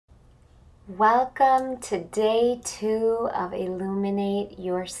Welcome to day 2 of Illuminate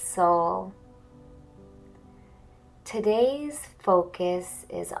Your Soul. Today's focus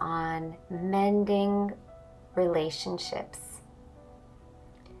is on mending relationships.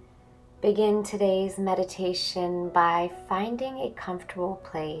 Begin today's meditation by finding a comfortable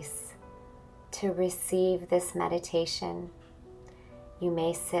place to receive this meditation. You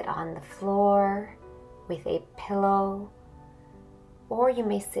may sit on the floor with a pillow, or you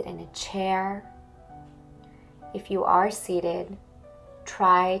may sit in a chair. If you are seated,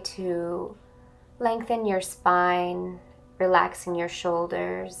 try to lengthen your spine, relaxing your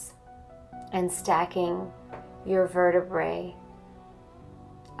shoulders, and stacking your vertebrae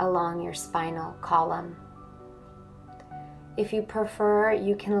along your spinal column. If you prefer,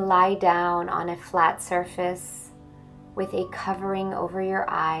 you can lie down on a flat surface with a covering over your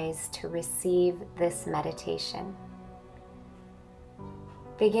eyes to receive this meditation.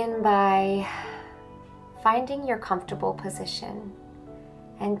 Begin by finding your comfortable position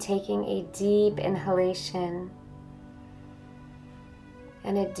and taking a deep inhalation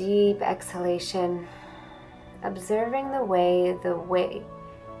and a deep exhalation, observing the way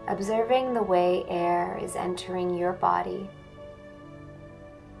air is entering your body.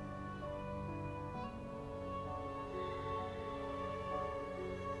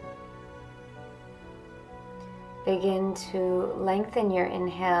 Begin to lengthen your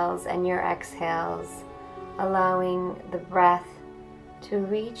inhales and your exhales, allowing the breath to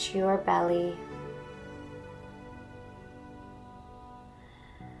reach your belly.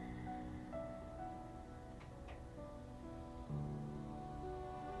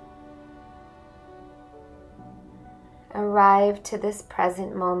 Arrive to this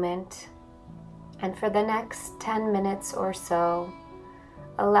present moment, and for the next 10 minutes or so,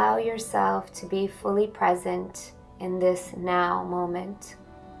 allow yourself to be fully present in this now moment.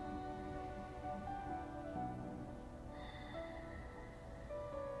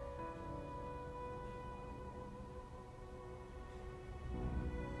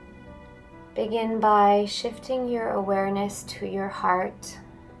 Begin by shifting your awareness to your heart.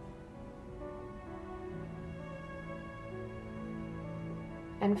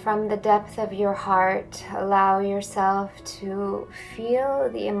 And from the depth of your heart, allow yourself to feel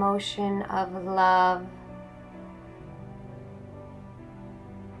the emotion of love.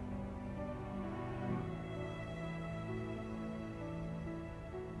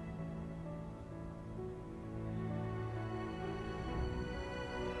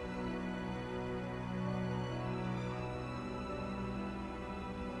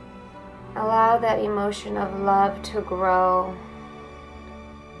 Allow that emotion of love to grow,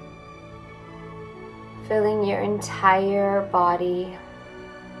 filling your entire body.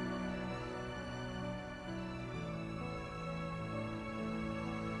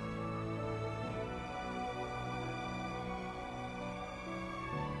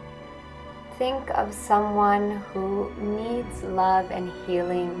 Think of someone who needs love and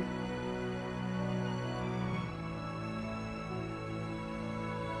healing.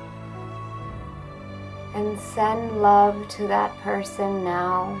 And send love to that person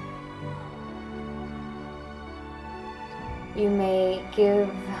now. You may give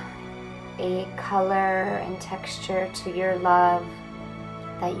a color and texture to your love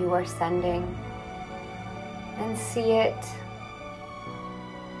that you are sending, and see it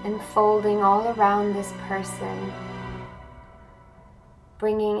unfolding all around this person,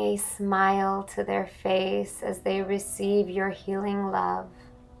 bringing a smile to their face as they receive your healing love.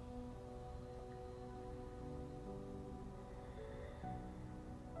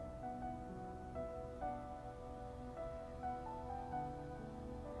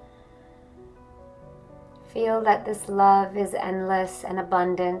 Feel that this love is endless and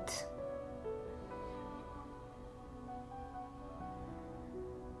abundant.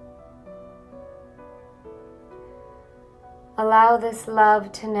 Allow this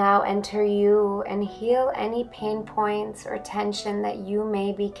love to now enter you and heal any pain points or tension that you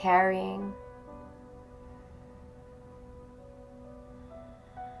may be carrying.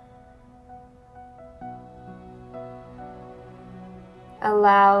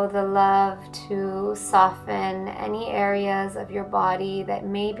 Allow the love to soften any areas of your body that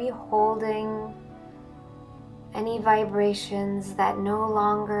may be holding any vibrations that no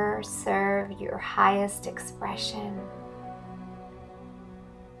longer serve your highest expression.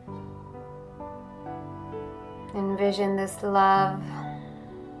 Envision this love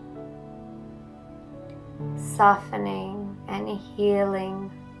softening and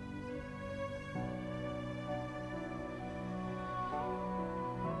healing.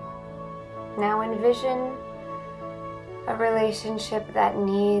 Now envision a relationship that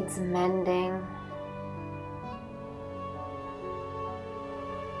needs mending.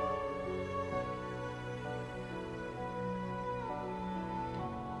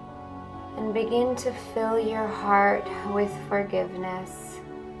 And begin to fill your heart with forgiveness.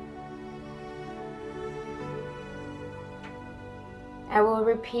 I will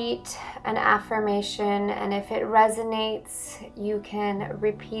repeat an affirmation, and if it resonates, you can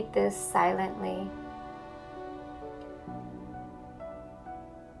repeat this silently.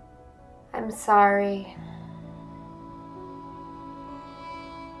 I'm sorry.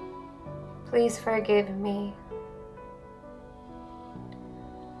 Please forgive me.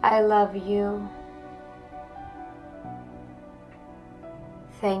 I love you.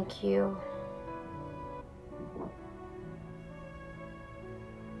 Thank you.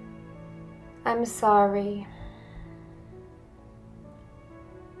 I'm sorry.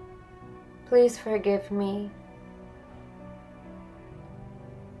 Please forgive me.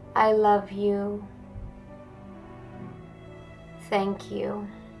 I love you. Thank you.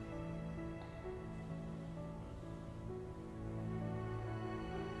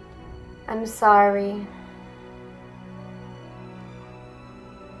 I'm sorry.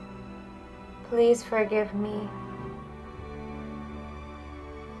 Please forgive me.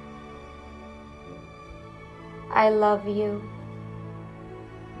 I love you.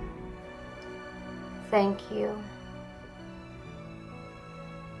 Thank you.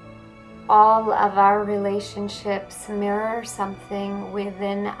 All of our relationships mirror something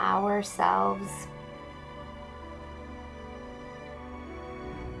within ourselves.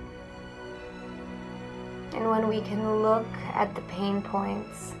 And when we can look at the pain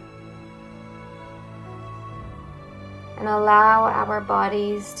points and allow our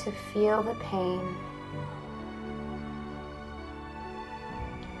bodies to feel the pain,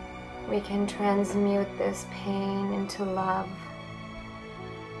 we can transmute this pain into love.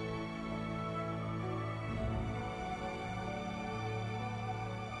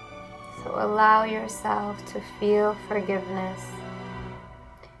 So allow yourself to feel forgiveness,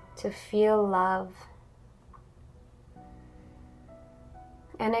 to feel love,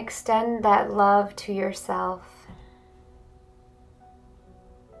 and extend that love to yourself.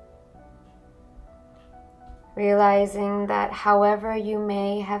 Realizing that however you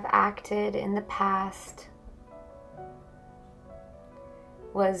may have acted in the past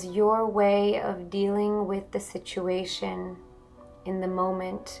was your way of dealing with the situation in the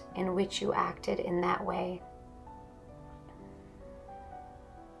moment in which you acted in that way.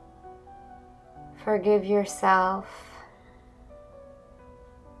 Forgive yourself.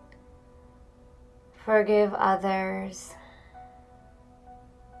 Forgive others.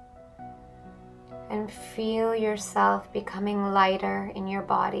 And feel yourself becoming lighter in your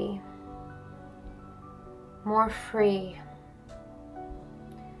body, more free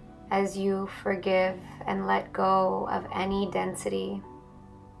as you forgive and let go of any density,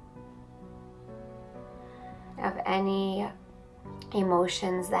 of any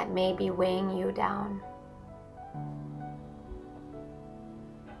emotions that may be weighing you down.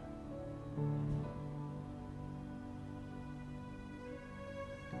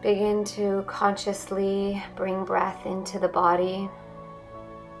 Begin to consciously bring breath into the body.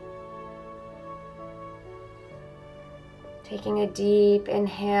 Taking a deep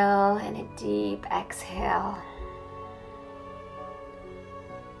inhale and a deep exhale.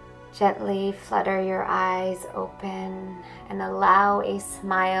 Gently flutter your eyes open and allow a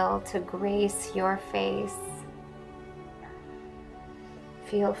smile to grace your face.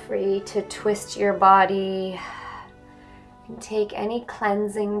 Feel free to twist your body. Take any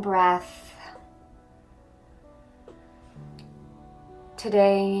cleansing breath.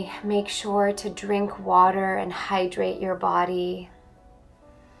 Today, make sure to drink water and hydrate your body.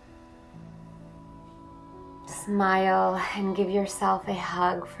 Smile and give yourself a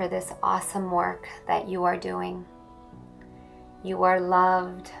hug for this awesome work that you are doing. You are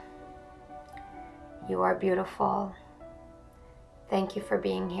loved. You are beautiful. Thank you for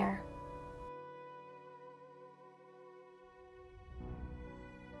being here.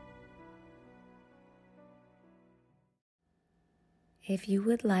 If you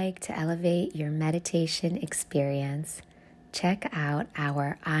would like to elevate your meditation experience, check out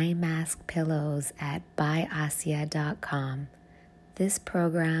our eye mask pillows at byasia.com. This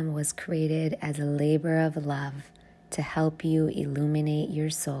program was created as a labor of love to help you illuminate your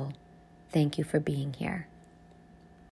soul. Thank you for being here.